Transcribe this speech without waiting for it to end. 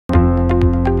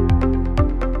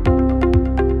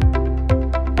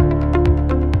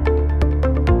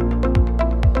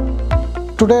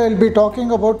Today I will be talking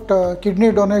about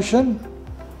kidney donation.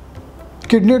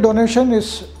 Kidney donation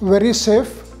is very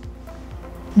safe.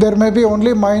 There may be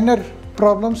only minor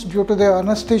problems due to the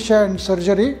anesthesia and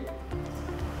surgery,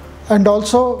 and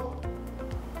also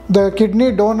the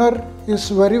kidney donor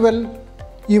is very well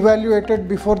evaluated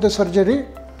before the surgery,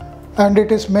 and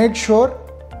it is made sure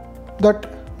that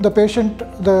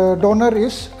the donor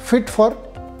is fit for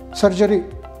surgery.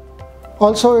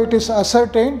 Also, it is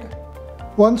ascertained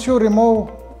once you remove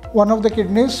one of the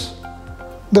kidneys,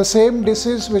 the same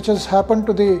disease which has happened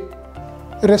to the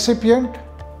recipient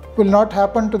will not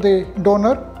happen to the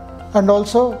donor, and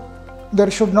also there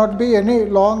should not be any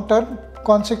long-term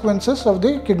consequences of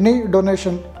the kidney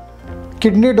donation.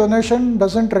 Kidney donation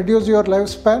doesn't reduce your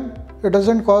lifespan, it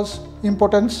doesn't cause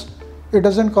impotence, it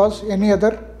doesn't cause any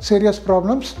other serious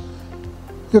problems.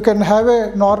 You can have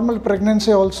a normal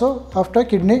pregnancy also after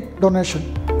kidney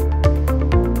donation.